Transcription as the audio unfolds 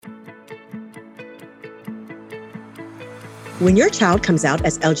When your child comes out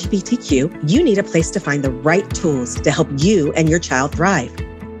as LGBTQ, you need a place to find the right tools to help you and your child thrive.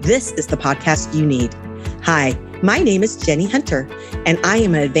 This is the podcast you need. Hi, my name is Jenny Hunter, and I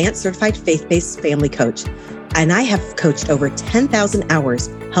am an advanced certified faith-based family coach. And I have coached over 10,000 hours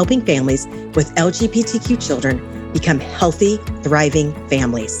helping families with LGBTQ children become healthy, thriving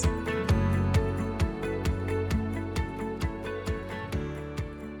families.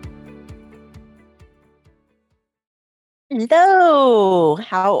 Hello,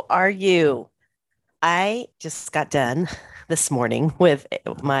 how are you? I just got done this morning with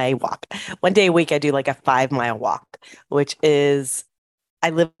my walk. One day a week, I do like a 5 mile walk, which is, I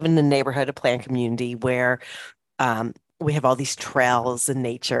live in a neighborhood, a planned community where we have all these trails and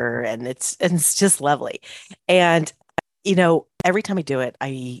nature, and it's just lovely. And, every time I do it,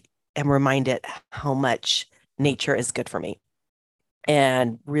 I am reminded how much nature is good for me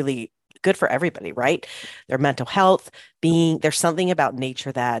and really good for everybody, right? Their mental health, there's something about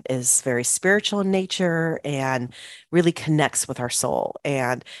nature that is very spiritual in nature and really connects with our soul.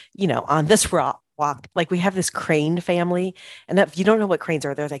 And, on this walk, like we have this crane family. And if you don't know what cranes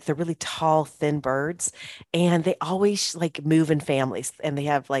are, they're really tall, thin birds. And they always like move in families and they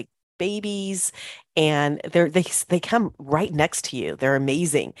have like babies and they come right next to you. They're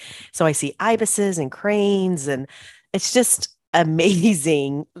amazing. So I see ibises and cranes and it's just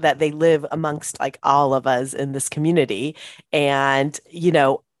amazing that they live amongst like all of us in this community. And,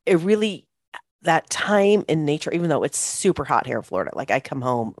 it really, that time in nature, even though it's super hot here in Florida, like I come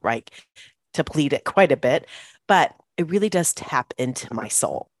home, right, to plead it quite a bit, but it really does tap into my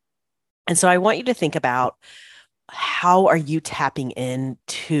soul. And so I want you to think about how are you tapping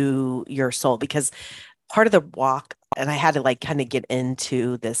into your soul? Because part of the walk, and I had to like kind of get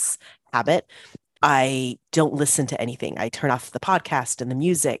into this habit, I don't listen to anything. I turn off the podcast and the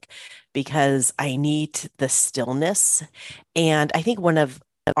music because I need the stillness. And I think one of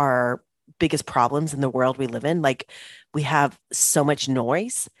our biggest problems in the world we live in, like we have so much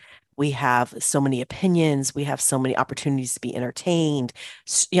noise, we have so many opinions, we have so many opportunities to be entertained.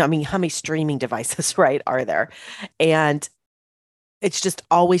 I mean, how many streaming devices, right, are there? And it's just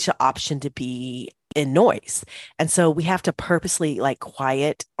always an option to be in noise. And so we have to purposely like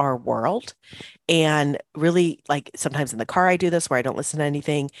quiet our world and really like sometimes in the car I do this where I don't listen to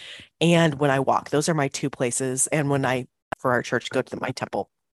anything. And when I walk, those are my two places. And when I for our church go to my temple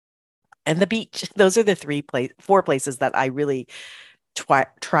and the beach, those are the four places that I really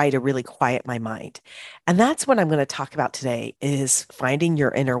try to really quiet my mind. And that's what I'm going to talk about today is finding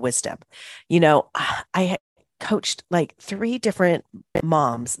your inner wisdom. I coached like three different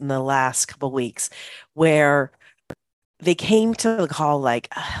moms in the last couple weeks where they came to the call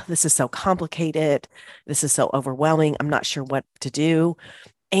like, this is so complicated. This is so overwhelming. I'm not sure what to do.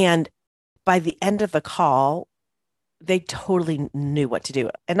 And by the end of the call, they totally knew what to do.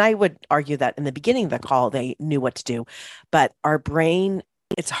 And I would argue that in the beginning of the call, they knew what to do. But our brain,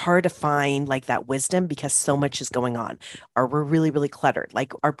 it's hard to find like that wisdom because so much is going on, or we're really, really cluttered.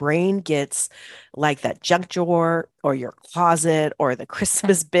 Like our brain gets like that junk drawer or your closet or the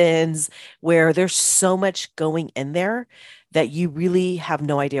Christmas bins where there's so much going in there that you really have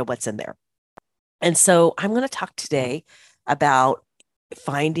no idea what's in there. And so I'm going to talk today about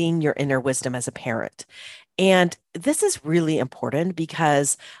finding your inner wisdom as a parent. And this is really important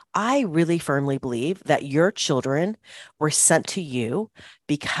because I really firmly believe that your children were sent to you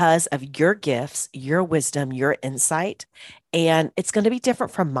because of your gifts, your wisdom, your insight, and it's going to be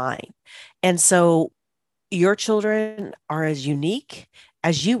different from mine. And so your children are as unique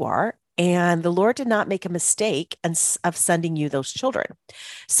as you are. And the Lord did not make a mistake of sending you those children.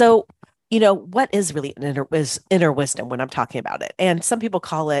 So, what is really inner wisdom when I'm talking about it? And some people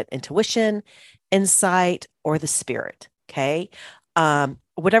call it intuition, insight, or the spirit. Okay.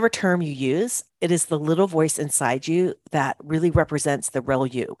 Whatever term you use, it is the little voice inside you that really represents the real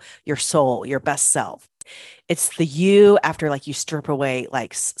you, your soul, your best self. It's the you after like you strip away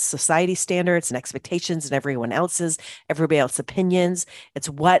like society standards and expectations and everybody else's opinions. It's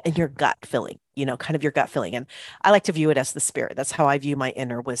what in your gut feeling, kind of your gut feeling. And I like to view it as the spirit. That's how I view my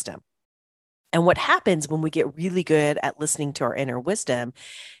inner wisdom. And what happens when we get really good at listening to our inner wisdom,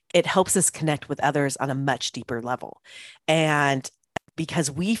 it helps us connect with others on a much deeper level. And because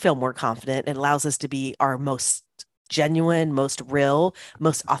we feel more confident, it allows us to be our most genuine, most real,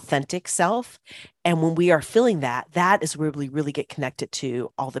 most authentic self. And when we are feeling that, that is where we really get connected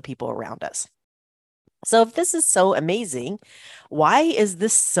to all the people around us. So if this is so amazing, why is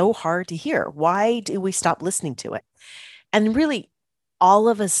this so hard to hear? Why do we stop listening to it? And really, all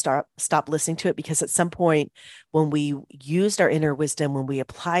of us stop listening to it because at some point when we used our inner wisdom, when we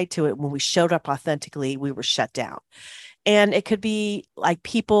applied to it, when we showed up authentically, we were shut down. And it could be like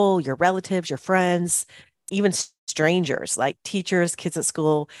people, your relatives, your friends, even strangers, like teachers, kids at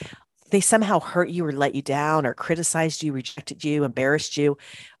school. They somehow hurt you or let you down or criticized you, rejected you, embarrassed you,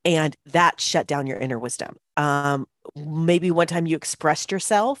 and that shut down your inner wisdom. Maybe one time you expressed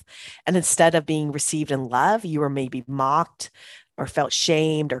yourself, and instead of being received in love, you were maybe mocked or felt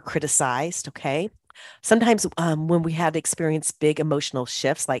shamed or criticized. Okay. Sometimes when we had experienced big emotional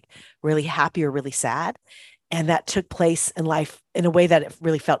shifts, like really happy or really sad, and that took place in life in a way that it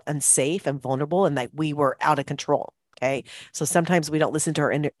really felt unsafe and vulnerable and that we were out of control. Okay. So sometimes we don't listen to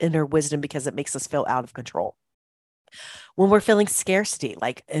our inner wisdom because it makes us feel out of control. When we're feeling scarcity,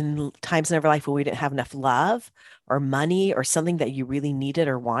 like in times in our life where we didn't have enough love or money or something that you really needed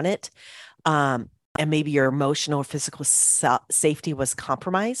or wanted, um, and maybe your emotional or physical safety was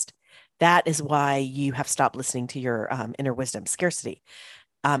compromised, that is why you have stopped listening to your inner wisdom, scarcity,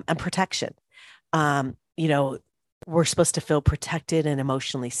 and protection. You know, we're supposed to feel protected and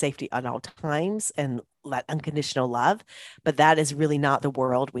emotionally safety at all times and let unconditional love, but that is really not the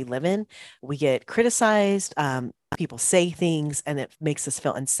world we live in. We get criticized, people say things, and it makes us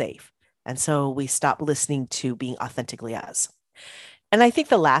feel unsafe. And so we stop listening to being authentically us. And I think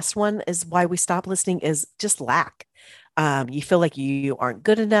the last one is why we stop listening is just lack. You feel like you aren't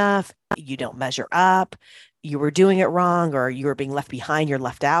good enough, you don't measure up, you were doing it wrong, or you were being left behind, you're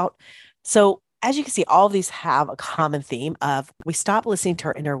left out. So, as you can see, all of these have a common theme of we stop listening to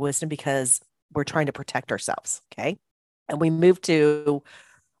our inner wisdom because we're trying to protect ourselves. Okay. And we move to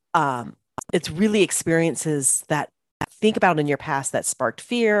um, it's really experiences that think about in your past that sparked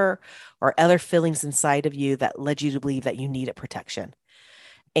fear or other feelings inside of you that led you to believe that you needed protection.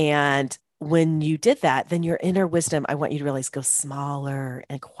 And when you did that, then your inner wisdom, I want you to realize, goes smaller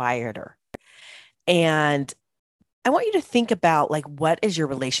and quieter. And I want you to think about like what is your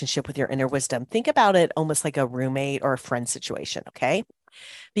relationship with your inner wisdom? Think about it almost like a roommate or a friend situation, okay?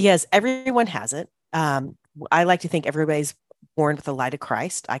 Because everyone has it. I like to think everybody's born with the light of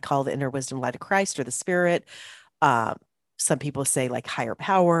Christ. I call the inner wisdom light of Christ or the spirit. Um, some people say like higher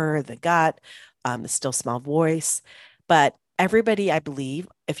power, the gut, the still small voice. But everybody, I believe,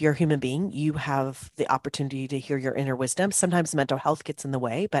 if you're a human being, you have the opportunity to hear your inner wisdom. Sometimes mental health gets in the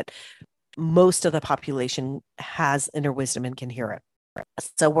way, but most of the population has inner wisdom and can hear it.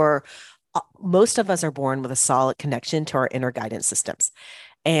 So most of us are born with a solid connection to our inner guidance systems.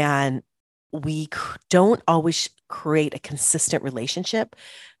 And we don't always create a consistent relationship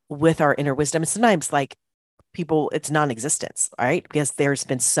with our inner wisdom. And sometimes, like people, it's non-existence, right? Because there's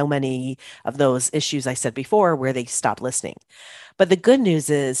been so many of those issues I said before where they stop listening. But the good news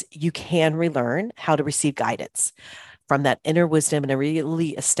is you can relearn how to receive guidance from that inner wisdom and really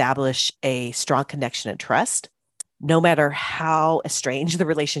establish a strong connection and trust, no matter how estranged the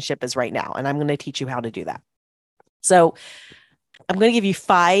relationship is right now. And I'm going to teach you how to do that. So I'm going to give you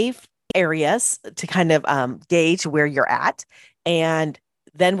 5 areas to kind of gauge where you're at. And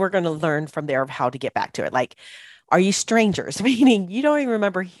then we're going to learn from there of how to get back to it. Like, are you strangers? Meaning you don't even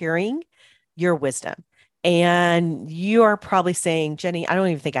remember hearing your wisdom. And you are probably saying, Jenny, I don't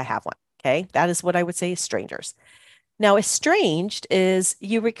even think I have one. Okay. That is what I would say is strangers. Now, estranged is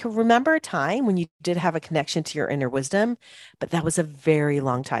you can remember a time when you did have a connection to your inner wisdom, but that was a very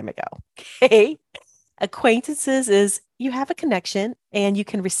long time ago. Okay. Acquaintances is you have a connection and you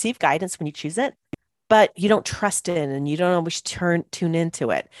can receive guidance when you choose it, but you don't trust it and you don't always tune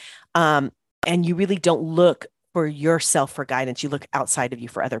into it. And you really don't look for yourself for guidance. You look outside of you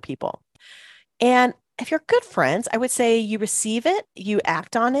for other people. And if you're good friends, I would say you receive it, you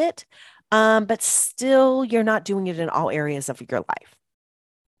act on it, but still you're not doing it in all areas of your life.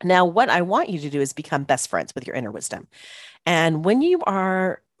 Now, what I want you to do is become best friends with your inner wisdom. And when you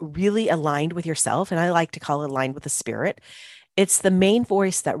are really aligned with yourself, and I like to call it aligned with the spirit, it's the main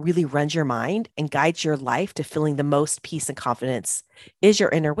voice that really runs your mind and guides your life to feeling the most peace and confidence is your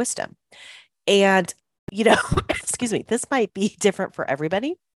inner wisdom. And, excuse me, this might be different for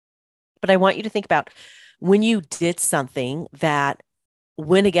everybody, but I want you to think about when you did something that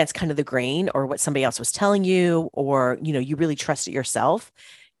went against kind of the grain or what somebody else was telling you, or, you really trusted yourself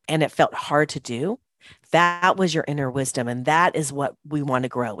and it felt hard to do. That was your inner wisdom. And that is what we want to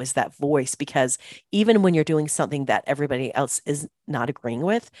grow is that voice, because even when you're doing something that everybody else is not agreeing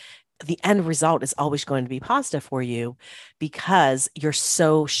with, the end result is always going to be positive for you because you're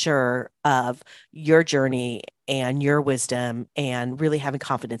so sure of your journey and your wisdom and really having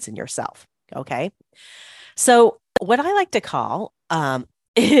confidence in yourself. Okay. So what I like to call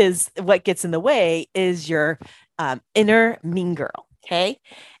is what gets in the way is your inner mean girl. Okay.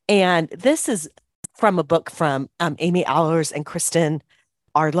 And this is from a book from Amy Allers and Kristen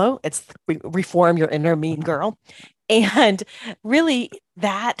Arlo. It's Reform Your Inner Mean Girl. And really,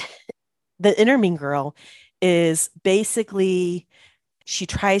 the inner mean girl is basically she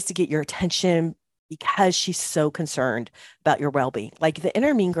tries to get your attention because she's so concerned about your well-being. Like the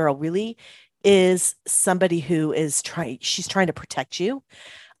inner mean girl really is somebody who is she's trying to protect you.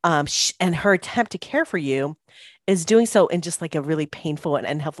 And her attempt to care for you is doing so in just like a really painful and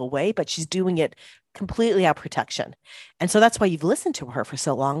unhelpful way, but she's doing it completely out of protection. And so that's why you've listened to her for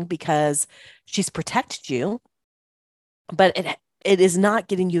so long, because she's protected you, but it is not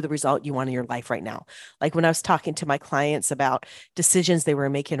getting you the result you want in your life right now. Like when I was talking to my clients about decisions they were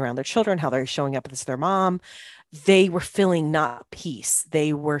making around their children, how they're showing up as their mom, they were feeling not peace.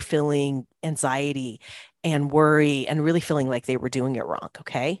 They were feeling anxiety and worry and really feeling like they were doing it wrong.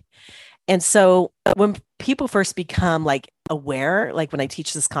 Okay. And so when people first become like aware, like when I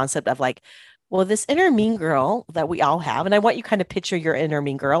teach this concept of like, well, this inner mean girl that we all have, and I want you kind of picture your inner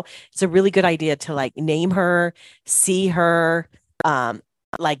mean girl. It's a really good idea to like name her, see her, um,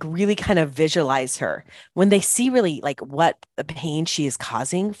 like really kind of visualize her. When they see really like what the pain she is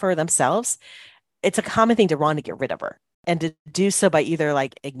causing for themselves, it's a common thing to want to get rid of her and to do so by either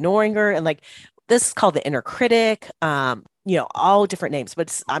like ignoring her and like this is called the inner critic, all different names,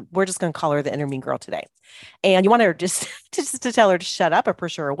 but we're just going to call her the inner mean girl today. And you want her just to tell her to shut up or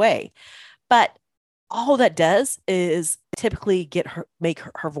push her away. But all that does is typically make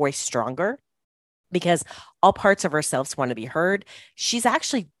her voice stronger, because all parts of ourselves want to be heard. She's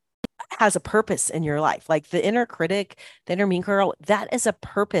actually has a purpose in your life. Like the inner critic, the inner mean girl, that is a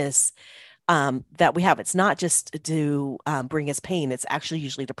purpose that we have. It's not just to bring us pain. It's actually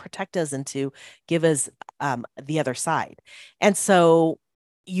usually to protect us and to give us the other side. And so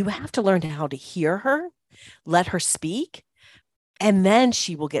you have to learn how to hear her, let her speak, and then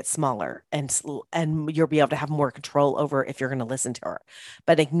she will get smaller and you'll be able to have more control over if you're going to listen to her.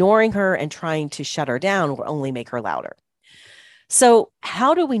 But ignoring her and trying to shut her down will only make her louder. So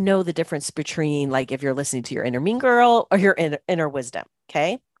how do we know the difference between like if you're listening to your inner mean girl or your inner wisdom?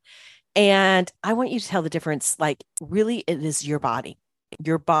 Okay. And I want you to tell the difference. Like, really, it is your body.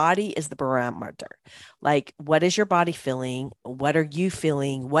 Your body is the barometer. Like, what is your body feeling? What are you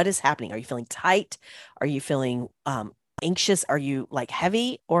feeling? What is happening? Are you feeling tight? Are you feeling anxious? Are you like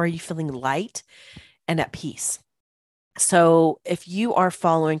heavy? Or are you feeling light and at peace? So if you are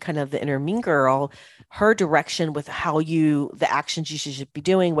following kind of the inner mean girl, her direction with the actions you should be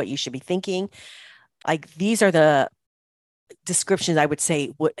doing, what you should be thinking, like these are the descriptions I would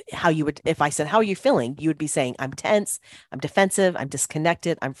say if I said, how are you feeling? You would be saying, I'm tense, I'm defensive, I'm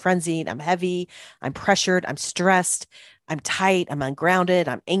disconnected, I'm frenzied, I'm heavy, I'm pressured, I'm stressed, I'm tight, I'm ungrounded,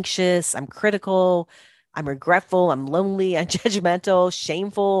 I'm anxious, I'm critical, I'm regretful, I'm lonely, I'm judgmental,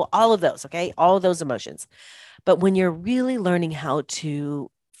 shameful, all of those. Okay. All of those emotions. But when you're really learning how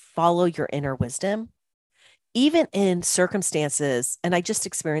to follow your inner wisdom, even in circumstances, and I just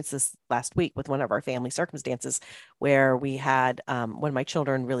experienced this last week with one of our family circumstances where we had one of my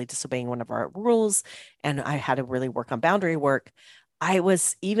children really disobeying one of our rules, and I had to really work on boundary work.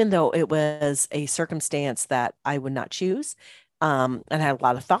 Even though it was a circumstance that I would not choose, and I had a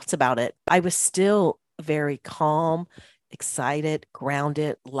lot of thoughts about it, I was still very calm, excited,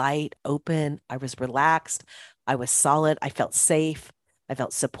 grounded, light, open. I was relaxed. I was solid. I felt safe. I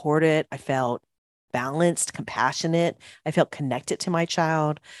felt supported. I felt balanced, compassionate. I felt connected to my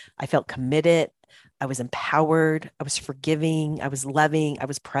child. I felt committed. I was empowered. I was forgiving. I was loving. I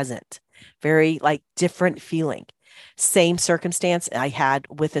was present. Very like different feeling. Same circumstance I had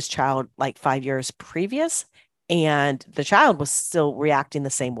with this child like 5 years previous. And the child was still reacting the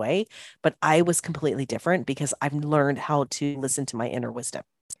same way, but I was completely different because I've learned how to listen to my inner wisdom.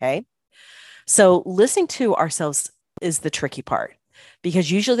 Okay. So listening to ourselves is the tricky part, because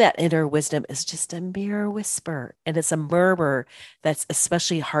usually that inner wisdom is just a mere whisper, and it's a murmur that's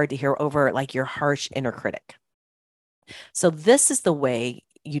especially hard to hear over like your harsh inner critic. So this is the way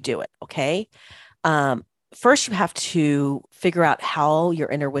you do it. Okay. First, you have to figure out how your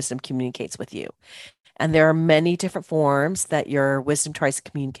inner wisdom communicates with you. And there are many different forms that your wisdom tries to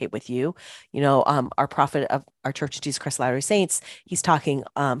communicate with you. Our prophet of our Church of Jesus Christ of Latter-day Saints, he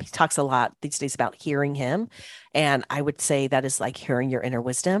talks a lot these days about hearing him. And I would say that is like hearing your inner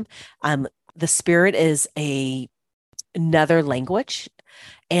wisdom. The spirit is another language,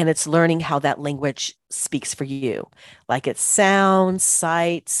 and it's learning how that language speaks for you. Like it's sounds,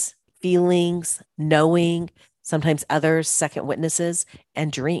 sights, feelings, knowing, sometimes others, second witnesses,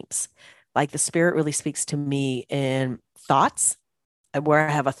 and dreams. Like the spirit really speaks to me in thoughts, where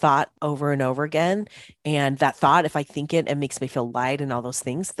I have a thought over and over again. And that thought, if I think it makes me feel light and all those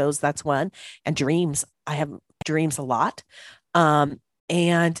things, that's one. And dreams, I have dreams a lot.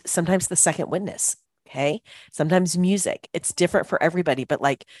 and sometimes the second witness. Okay. Sometimes music. It's different for everybody, but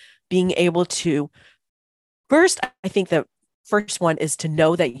like being able to first, I think the first one is to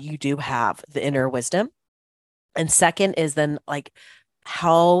know that you do have the inner wisdom. And second is then like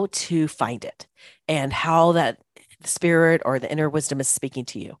how to find it and how that spirit or the inner wisdom is speaking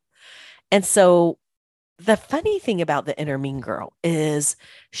to you. And so the funny thing about the inner mean girl is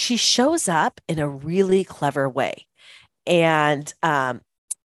she shows up in a really clever way. And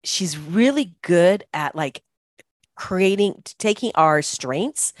she's really good at like taking our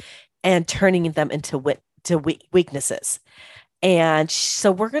strengths and turning them into weaknesses. And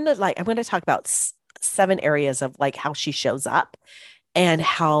so I'm going to talk about 7 areas of like how she shows up and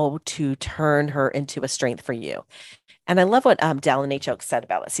how to turn her into a strength for you. And I love what Dallin H. Oaks said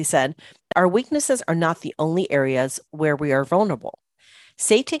about this. He said, our weaknesses are not the only areas where we are vulnerable.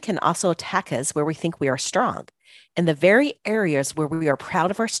 Satan can also attack us where we think we are strong. In the very areas where we are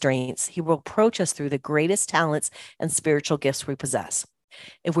proud of our strengths, he will approach us through the greatest talents and spiritual gifts we possess.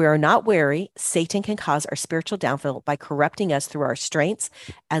 If we are not wary, Satan can cause our spiritual downfall by corrupting us through our strengths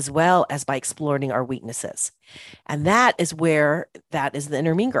as well as by exploiting our weaknesses. And that is the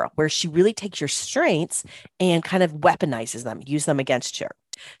inner mean girl, where she really takes your strengths and kind of weaponizes them, use them against you.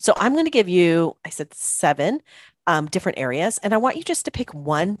 So I'm going to give you, I said 7 different areas, and I want you just to pick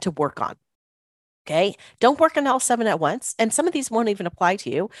one to work on. Okay. Don't work on all 7 at once. And some of these won't even apply to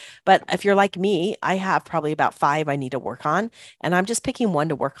you. But if you're like me, I have probably about 5 I need to work on, and I'm just picking one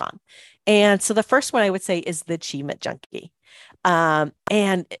to work on. And so the first one I would say is the achievement junkie.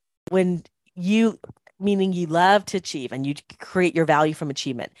 And when meaning you love to achieve and you create your value from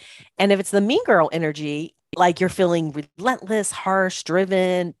achievement. And if it's the mean girl energy, like you're feeling relentless, harsh,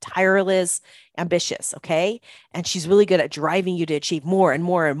 driven, tireless, ambitious. Okay. And she's really good at driving you to achieve more and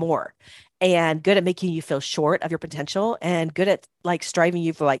more and more, and good at making you feel short of your potential, and good at like striving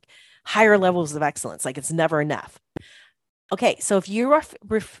you for like higher levels of excellence. Like it's never enough. Okay. So if you are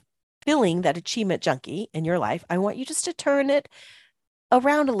feeling that achievement junkie in your life, I want you just to turn it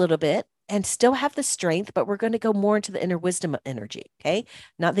around a little bit and still have the strength, but we're going to go more into the inner wisdom energy. Okay.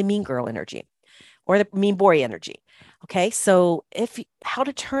 Not the mean girl energy or the mean boy energy. Okay. So how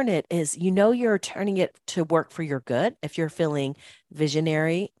to turn it is, you're turning it to work for your good. If you're feeling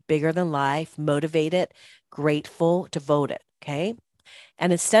visionary, bigger than life, motivated, grateful, devoted. Okay.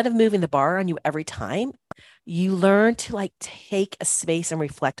 And instead of moving the bar on you every time, you learn to like take a space and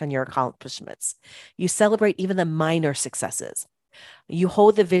reflect on your accomplishments. You celebrate even the minor successes. You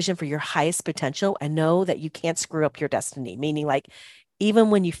hold the vision for your highest potential and know that you can't screw up your destiny, meaning like even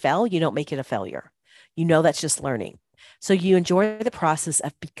when you fail, you don't make it a failure. That's just learning. So you enjoy the process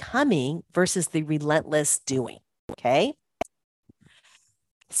of becoming versus the relentless doing. Okay.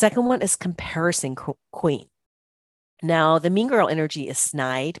 Second one is comparison queen. Now, the mean girl energy is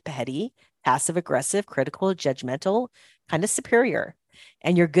snide, petty, passive aggressive, critical, judgmental, kind of superior.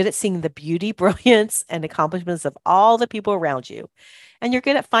 And you're good at seeing the beauty, brilliance, and accomplishments of all the people around you. And you're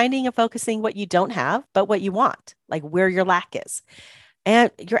good at finding and focusing what you don't have, but what you want, like where your lack is.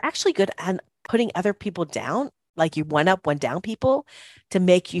 And you're actually good at putting other people down, like you one up, one down people to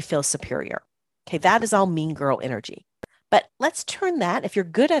make you feel superior. Okay, that is all mean girl energy. But let's turn that, if you're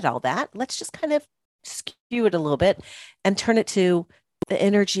good at all that, let's just kind of skew it a little bit and turn it to the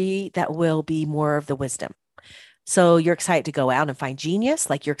energy that will be more of the wisdom. So you're excited to go out and find genius,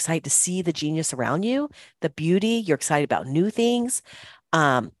 like you're excited to see the genius around you, the beauty, you're excited about new things.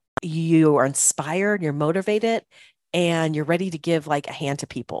 You are inspired, you're motivated, and you're ready to give like a hand to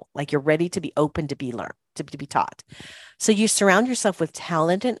people. Like you're ready to be open to be learned, to be taught. So you surround yourself with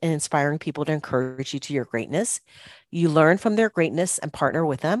talented and inspiring people to encourage you to your greatness. You learn from their greatness and partner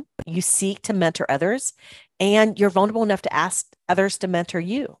with them. You seek to mentor others, and you're vulnerable enough to ask others to mentor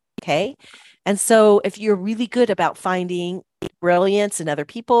you. Okay. And so if you're really good about finding brilliance in other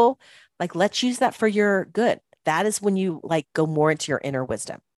people, like let's use that for your good. That is when you like go more into your inner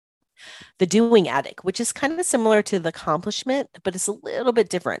wisdom. The doing addict, which is kind of similar to the accomplishment, but it's a little bit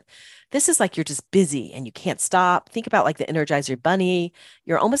different. This is like you're just busy and you can't stop. Think about like the Energizer Bunny.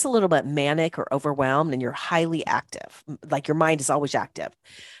 You're almost a little bit manic or overwhelmed, and you're highly active. Like your mind is always active.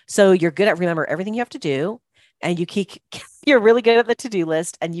 So you're good at remember everything you have to do, and you're really good at the to-do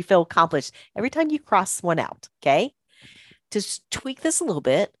list, and you feel accomplished every time you cross one out. Okay. To tweak this a little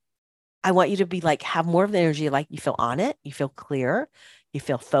bit, I want you to be like, have more of the energy, like you feel on it, you feel clear, you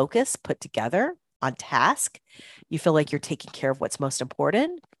feel focused, put together, on task. You feel like you're taking care of what's most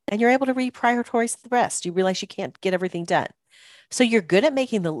important, and you're able to reprioritize the rest. You realize you can't get everything done. So you're good at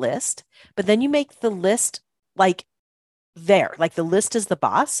making the list, but then you make the list like like the list is the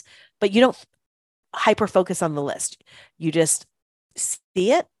boss, but you don't hyper focus on the list. You just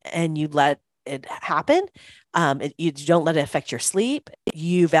see it and you let it happen. You don't let it affect your sleep.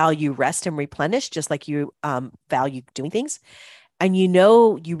 You value rest and replenish, just like you value doing things. And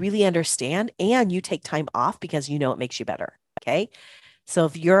you really understand and you take time off because it makes you better. Okay. So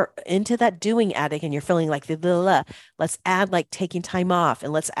if you're into that doing addict and you're feeling like let's add like taking time off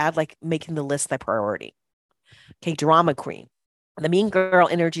and let's add like making the list the priority. Okay, drama queen. The mean girl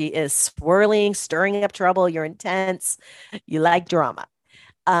energy is swirling, stirring up trouble. You're intense. You like drama.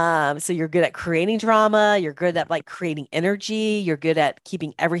 So you're good at creating drama. You're good at like creating energy. You're good at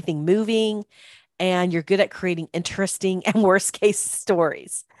keeping everything moving, and you're good at creating interesting and worst case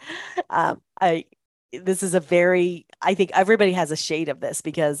stories. I This is I think everybody has a shade of this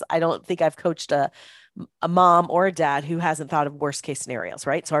because I don't think I've coached a mom or a dad who hasn't thought of worst case scenarios,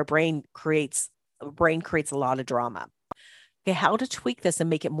 right? So our brain creates a lot of drama. Okay, how to tweak this and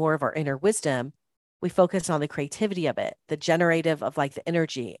make it more of our inner wisdom? We focus on the creativity of it, the generative of like the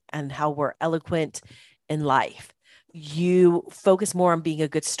energy and how we're eloquent in life. You focus more on being a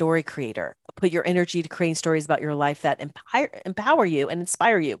good story creator. Put your energy to creating stories about your life that empower you and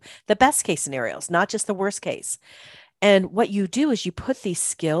inspire you. The best case scenarios, not just the worst case. And what you do is you put these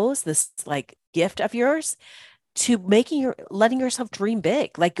skills, this like gift of yours, to letting yourself dream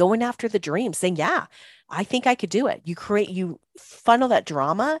big, like going after the dream, saying, yeah, I think I could do it. You funnel that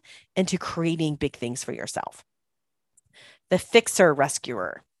drama into creating big things for yourself. The fixer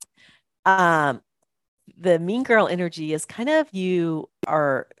rescuer. Um, the mean girl energy is kind of, you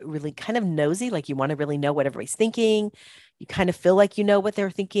are really kind of nosy, like you want to really know what everybody's thinking. You kind of feel like you know what they're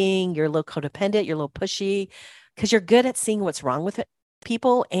thinking. You're a little codependent, you're a little pushy because you're good at seeing what's wrong with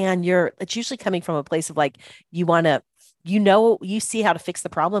people. And it's usually coming from a place of like, you want to, you see how to fix the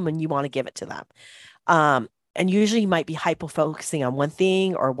problem and you want to give it to them. And usually you might be hyper focusing on one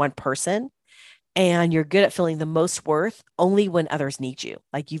thing or one person, and you're good at feeling the most worth only when others need you.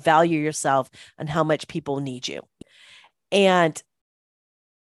 Like you value yourself and how much people need you. And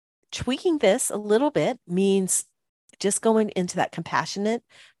tweaking this a little bit means just going into that compassionate,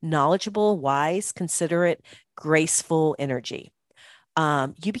 knowledgeable, wise, considerate, graceful energy.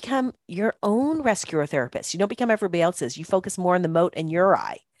 You become your own rescuer therapist. You don't become everybody else's. You focus more on the moat in your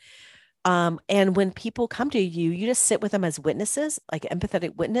eye. And when people come to you, you just sit with them as witnesses, like an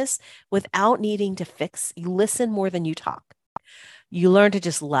empathetic witness, without needing to fix. You listen more than you talk. You learn to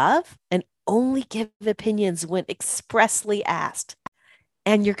just love and only give opinions when expressly asked.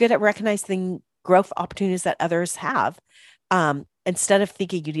 And you're good at recognizing growth opportunities that others have. Instead of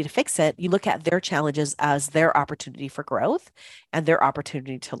thinking you need to fix it, you look at their challenges as their opportunity for growth and their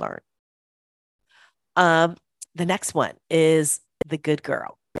opportunity to learn. The next one is the good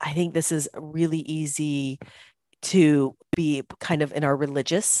girl. I think this is really easy to be kind of in our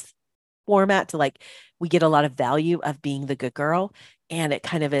religious format, to like, we get a lot of value of being the good girl, and it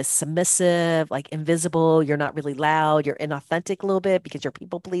kind of is submissive, like invisible. You're not really loud. You're inauthentic a little bit because you're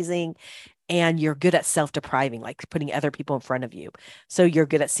people pleasing, and you're good at self-depriving, like putting other people in front of you. So you're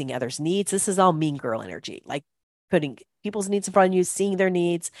good at seeing others' needs. This is all mean girl energy, like putting people's needs in front of you, seeing their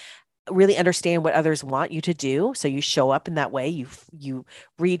needs, really understand what others want you to do. So you show up in that way. You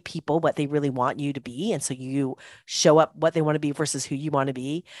read people what they really want you to be, and so you show up what they want to be versus who you want to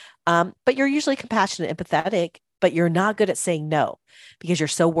be. But you're usually compassionate, empathetic, but you're not good at saying no because you're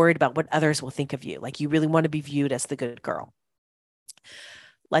so worried about what others will think of you. Like you really want to be viewed as the good girl.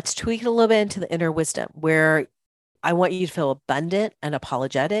 Let's tweak it a little bit into the inner wisdom, where I want you to feel abundant and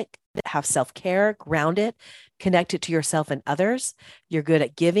apologetic, have self-care, grounded, connected to yourself and others. You're good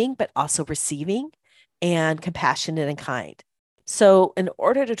at giving, but also receiving, and compassionate and kind. So in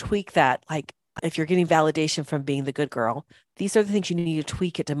order to tweak that, like if you're getting validation from being the good girl, these are the things you need to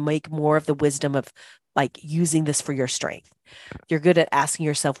tweak it to make more of the wisdom of like using this for your strength. You're good at asking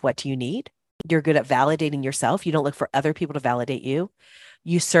yourself, what do you need? You're good at validating yourself. You don't look for other people to validate you.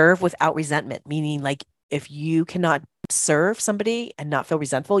 You serve without resentment, meaning like if you cannot serve somebody and not feel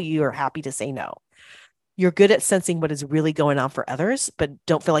resentful, you are happy to say no. You're good at sensing what is really going on for others, but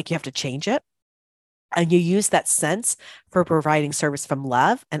don't feel like you have to change it. And you use that sense for providing service from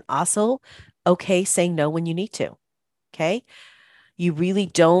love, and also okay saying no when you need to. Okay. You really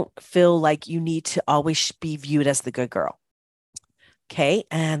don't feel like you need to always be viewed as the good girl. Okay.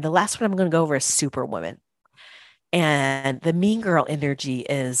 And the last one I'm going to go over is superwoman. And the mean girl energy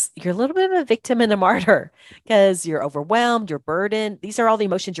is, you're a little bit of a victim and a martyr because you're overwhelmed, you're burdened. These are all the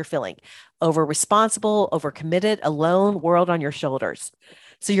emotions you're feeling: over responsible, over committed, alone, world on your shoulders.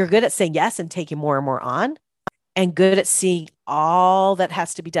 So you're good at saying yes and taking more and more on, and good at seeing all that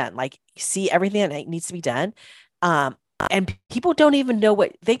has to be done. Like you see everything that needs to be done. And people don't even know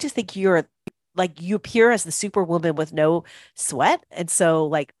what, they just think you're like you appear as the superwoman with no sweat. And so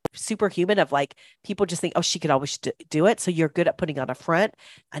like superhuman of like people just think, oh, she could always do it. So you're good at putting on a front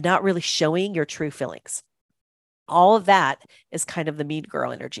and not really showing your true feelings. All of that is kind of the mean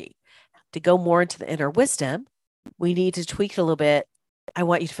girl energy. To go more into the inner wisdom, we need to tweak it a little bit. I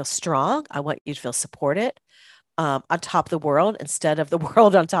want you to feel strong. I want you to feel supported on top of the world instead of the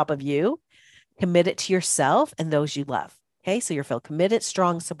world on top of you. Commit it to yourself and those you love. Okay. So you're feel committed,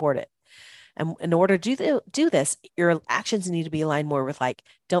 strong, supported. And in order to do this, your actions need to be aligned more with like,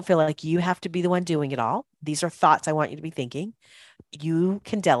 don't feel like you have to be the one doing it all. These are thoughts I want you to be thinking. You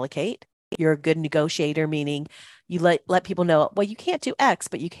can delegate. You're a good negotiator, meaning you let people know, well, you can't do X,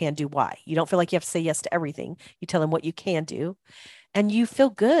 but you can do Y. You don't feel like you have to say yes to everything. You tell them what you can do. And you feel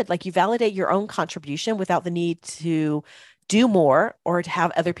good, like you validate your own contribution without the need to do more or to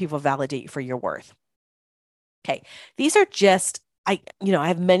have other people validate you for your worth. Okay. These are just, I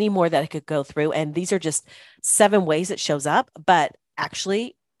have many more that I could go through, and these are just 7 ways it shows up, but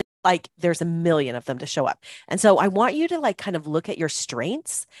actually like there's a million of them to show up. And so I want you to like kind of look at your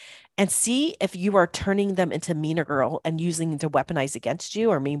strengths and see if you are turning them into meaner girl and using them to weaponize against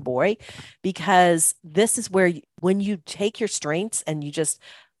you or mean boy, because this is where when you take your strengths and you just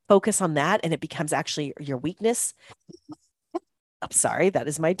focus on that and it becomes actually your weakness. I'm sorry, that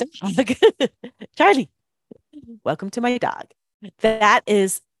is my dog. Charlie, welcome to my dog.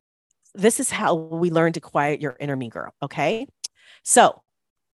 This is how we learn to quiet your inner mean girl. Okay. So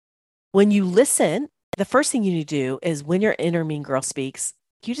when you listen, the first thing you need to do is when your inner mean girl speaks,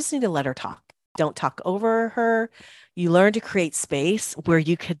 you just need to let her talk. Don't talk over her. You learn to create space where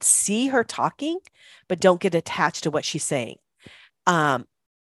you could see her talking, but don't get attached to what she's saying.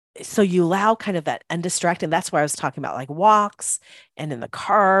 So you allow kind of that undistracted. And that's why I was talking about like walks and in the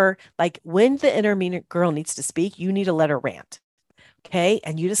car. Like when the inner mean girl needs to speak, you need to let her rant. Okay.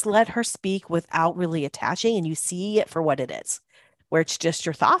 And you just let her speak without really attaching, and you see it for what it is, where it's just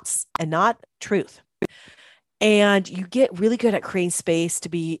your thoughts and not truth. And you get really good at creating space to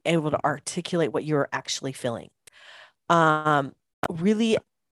be able to articulate what you're actually feeling. Really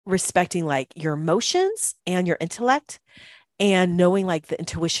respecting like your emotions and your intellect, and knowing like the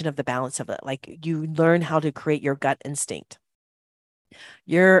intuition of the balance of it. Like you learn how to create your gut instinct.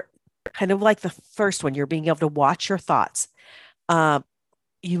 You're kind of like the first one, you're being able to watch your thoughts.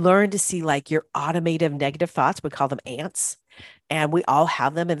 You learn to see like your automated negative thoughts. We call them ants, and we all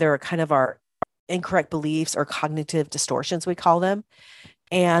have them. And they're kind of our incorrect beliefs or cognitive distortions, we call them.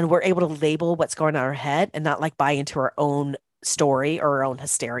 And we're able to label what's going on in our head and not like buy into our own story or our own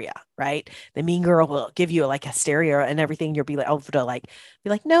hysteria, right? The mean girl will give you like hysteria and everything. You'll be like, oh, to like, be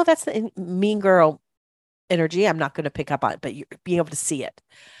like, no, that's the mean girl energy. I'm not going to pick up on it, but you're being able to see it.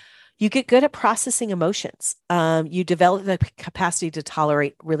 You get good at processing emotions. You develop the capacity to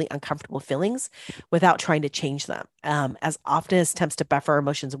tolerate really uncomfortable feelings without trying to change them. As often as attempts to buffer our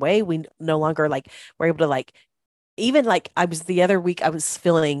emotions away, we no longer like, we're able to like, even like I was the other week, I was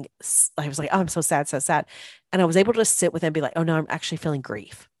like, oh, I'm so sad, so sad. And I was able to sit with it and be like, oh no, I'm actually feeling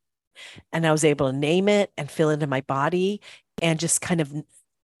grief. And I was able to name it and feel it in my body and just kind of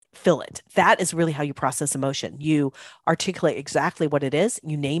feel it. That is really how you process emotion. You articulate exactly what it is,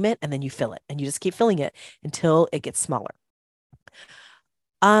 you name it, and then you feel it. And you just keep feeling it until it gets smaller.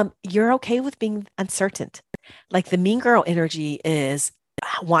 You're okay with being uncertain. Like the mean girl energy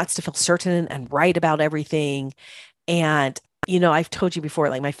wants to feel certain and right about everything. And, I've told you before,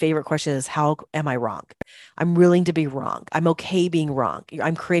 like my favorite question is, how am I wrong? I'm willing to be wrong. I'm okay being wrong.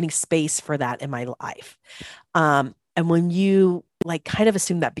 I'm creating space for that in my life. And when you like kind of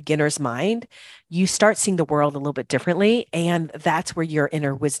assume that beginner's mind, you start seeing the world a little bit differently. And that's where your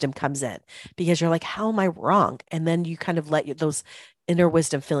inner wisdom comes in, because you're like, how am I wrong? And then you kind of let those inner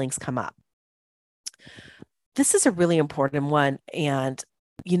wisdom feelings come up. This is a really important one. And,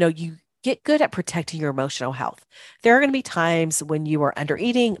 you get good at protecting your emotional health. There are going to be times when you are under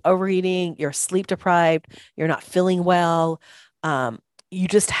eating, overeating, you're sleep deprived, you're not feeling well. You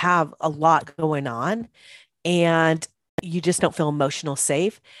just have a lot going on and you just don't feel emotional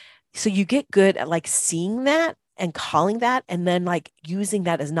safe. So you get good at like seeing that and calling that, and then like using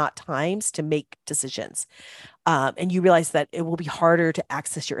that as not times to make decisions. And you realize that it will be harder to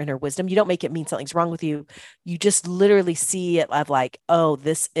access your inner wisdom. You don't make it mean something's wrong with you. You just literally see it of like, oh,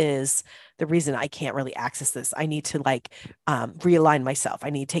 this is the reason I can't really access this. I need to like realign myself.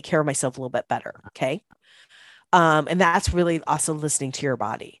 I need to take care of myself a little bit better. Okay. And that's really also listening to your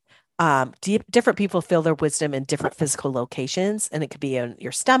body. Different people feel their wisdom in different physical locations, and it could be in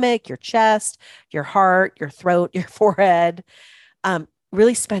your stomach, your chest, your heart, your throat, your forehead.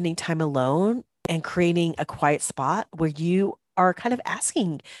 Really spending time alone and creating a quiet spot where you are kind of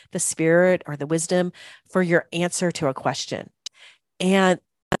asking the spirit or the wisdom for your answer to a question. And,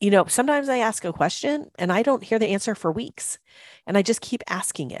 sometimes I ask a question and I don't hear the answer for weeks and I just keep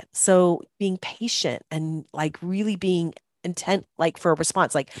asking it. So being patient and like really being intent, like for a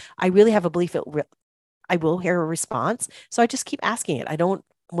response, like I really have a belief I will hear a response. So I just keep asking it.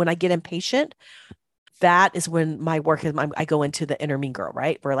 When I get impatient, that is when my work is, I go into the inner mean girl,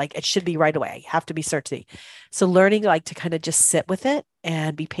 right? Where like, it should be right away. I have to be certainty. So learning like to kind of just sit with it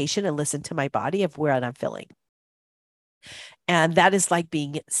and be patient and listen to my body of where I'm feeling. And that is like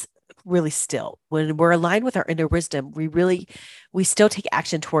being really still. When we're aligned with our inner wisdom, we still take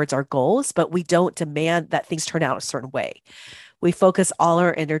action towards our goals, but we don't demand that things turn out a certain way. We focus all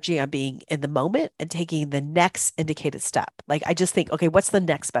our energy on being in the moment and taking the next indicated step. Like I just think, okay, what's the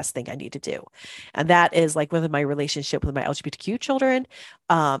next best thing I need to do? And that is like with my relationship with my LGBTQ children.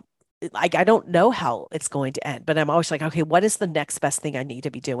 Like I don't know how it's going to end, but I'm always like, okay, what is the next best thing I need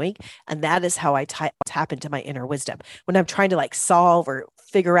to be doing? And that is how I tap into my inner wisdom. When I'm trying to like solve or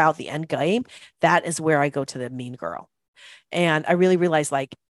figure out the end game, that is where I go to the mean girl. And I really realized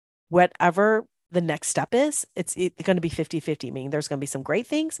like whatever the next step is, it's going to be 50-50, meaning there's going to be some great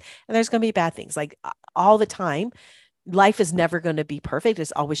things and there's going to be bad things. Like all the time, life is never going to be perfect.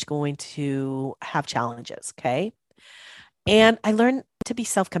 It's always going to have challenges. Okay. And I learned to be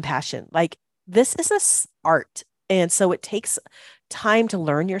self-compassion. Like this is art. And so it takes time to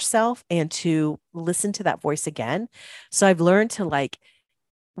learn yourself and to listen to that voice again. So I've learned to like,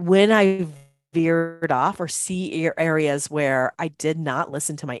 when I veered off or see areas where I did not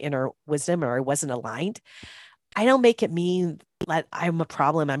listen to my inner wisdom or I wasn't aligned, I don't make it mean that I'm a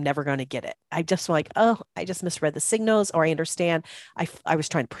problem. I'm never going to get it. I just like, oh, I just misread the signals, or I understand I was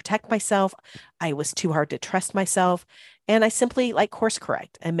trying to protect myself. I was too hard to trust myself. And I simply like course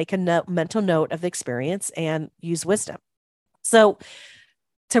correct and make a mental note of the experience and use wisdom. So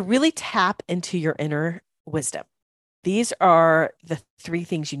to really tap into your inner wisdom, these are the three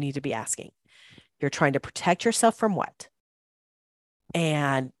things you need to be asking. You're trying to protect yourself from what?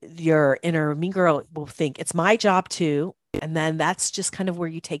 And your inner mean girl will think it's my job too. And then that's just kind of where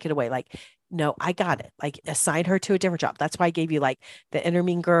you take it away. Like, no, I got it. Like assign her to a different job. That's why I gave you like the inner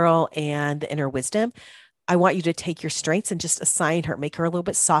mean girl and the inner wisdom. I want you to take your strengths and just assign her, make her a little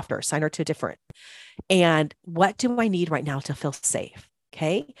bit softer, assign her to a different. And what do I need right now to feel safe?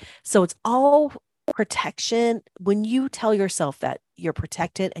 Okay. So it's all protection. When you tell yourself that you're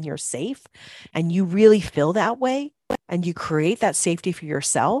protected and you're safe and you really feel that way and you create that safety for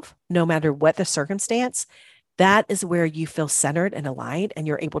yourself, no matter what the circumstance, that is where you feel centered and aligned and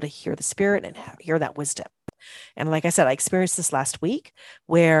you're able to hear the spirit and hear that wisdom. And like I said, I experienced this last week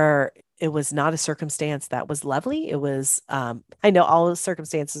where it was not a circumstance that was lovely. It was, I know all the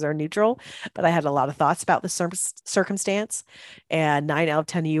circumstances are neutral, but I had a lot of thoughts about the circumstance. And 9 out of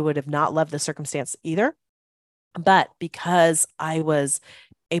 10 of you would have not loved the circumstance either. But because I was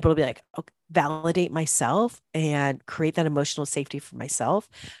able to be like, okay, validate myself and create that emotional safety for myself,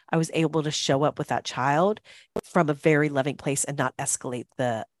 I was able to show up with that child from a very loving place and not escalate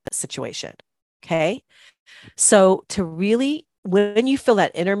the situation. Okay. So to really, when you feel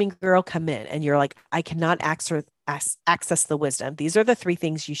that inner mean girl come in and you're like, I cannot access the wisdom, these are the three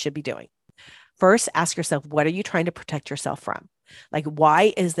things you should be doing. First, ask yourself, what are you trying to protect yourself from? Like,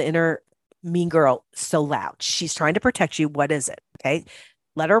 why is the inner mean girl so loud? She's trying to protect you. What is it? Okay.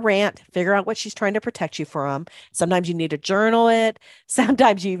 Let her rant, figure out what she's trying to protect you from. Sometimes you need to journal it.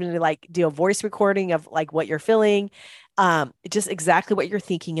 Sometimes you even need to like do a voice recording of like what you're feeling. Just exactly what you're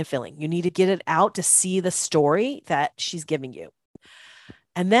thinking and feeling. You need to get it out to see the story that she's giving you.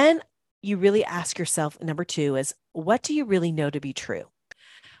 And then you really ask yourself, number two is, what do you really know to be true?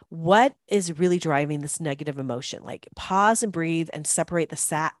 What is really driving this negative emotion? Like pause and breathe and separate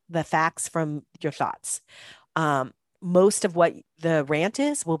the facts from your thoughts. Most of what the rant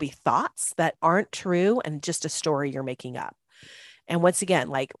is will be thoughts that aren't true and just a story you're making up. And once again,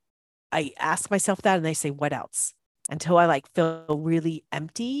 like I ask myself that and I say, what else? Until I like feel really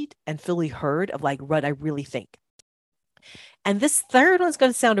emptied and fully heard of like what I really think. And this third one's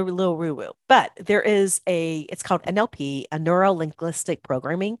going to sound a little woo-woo, but it's called NLP, a neuro-linguistic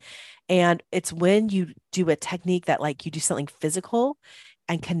programming. And it's when you do a technique that like you do something physical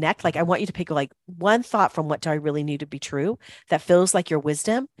and connect. Like I want you to pick like one thought from what do I really need to be true that feels like your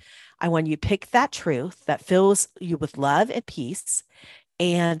wisdom. I want you to pick that truth that fills you with love and peace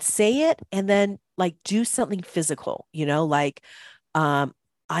and say it and then like do something physical, like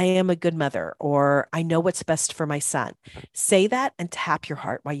I am a good mother, or I know what's best for my son. Say that and tap your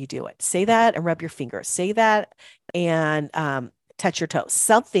heart while you do it. Say that and rub your fingers. Say that and touch your toes.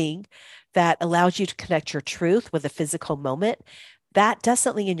 Something that allows you to connect your truth with a physical moment. That does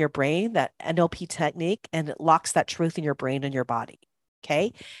something in your brain, that NLP technique, and it locks that truth in your brain and your body.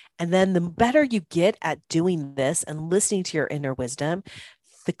 Okay. And then the better you get at doing this and listening to your inner wisdom,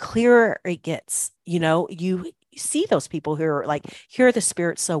 the clearer it gets. You see those people who are like, hear the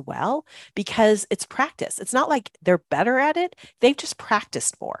spirit so well because it's practice. It's not like they're better at it. They've just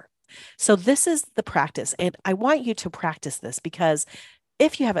practiced more. So this is the practice. And I want you to practice this because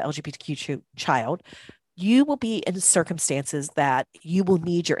if you have an LGBTQ child, you will be in circumstances that you will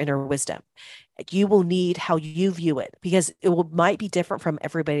need your inner wisdom. You will need how you view it because might be different from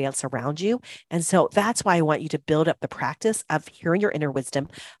everybody else around you. And so that's why I want you to build up the practice of hearing your inner wisdom,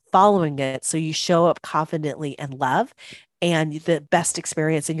 following it so you show up confidently in love and the best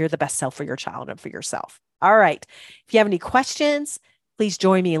experience, and you're the best self for your child and for yourself. All right. If you have any questions, please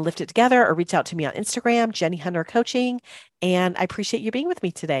join me and Lift It Together or reach out to me on Instagram, Jenny Hunter Coaching. And I appreciate you being with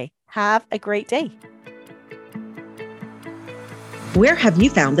me today. Have a great day. Where have you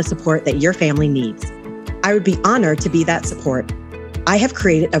found the support that your family needs? I would be honored to be that support. I have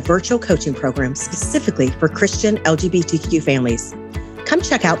created a virtual coaching program specifically for Christian LGBTQ families. Come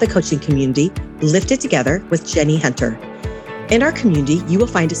check out the coaching community, Lift It Together with Jenny Hunter. In our community, you will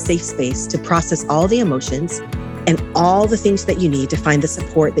find a safe space to process all the emotions and all the things that you need to find the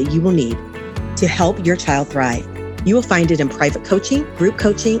support that you will need to help your child thrive. You will find it in private coaching, group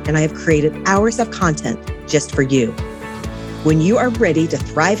coaching, and I have created hours of content just for you. When you are ready to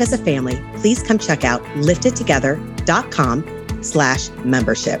thrive as a family, please come check out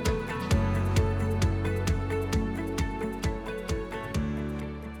liftittogether.com/membership.